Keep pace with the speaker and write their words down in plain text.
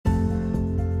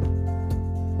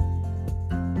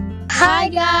Hi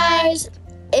guys,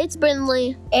 it's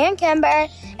Brindley and Kimber,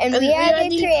 and we are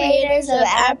the creators of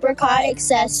Apricot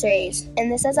Accessories,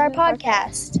 and this is our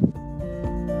podcast.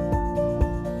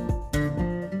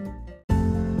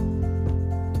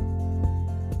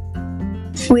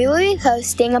 We will be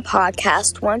posting a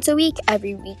podcast once a week,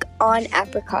 every week on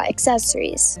Apricot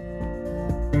Accessories.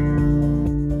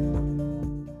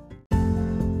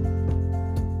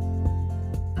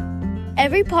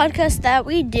 Every podcast that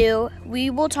we do, we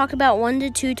will talk about 1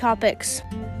 to 2 topics.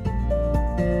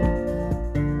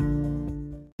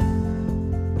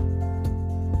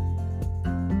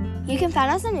 You can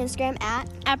find us on Instagram at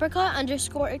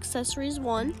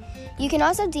apricot_accessories1. You can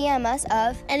also DM us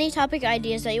of any topic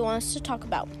ideas that you want us to talk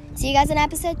about. See you guys in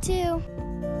episode 2.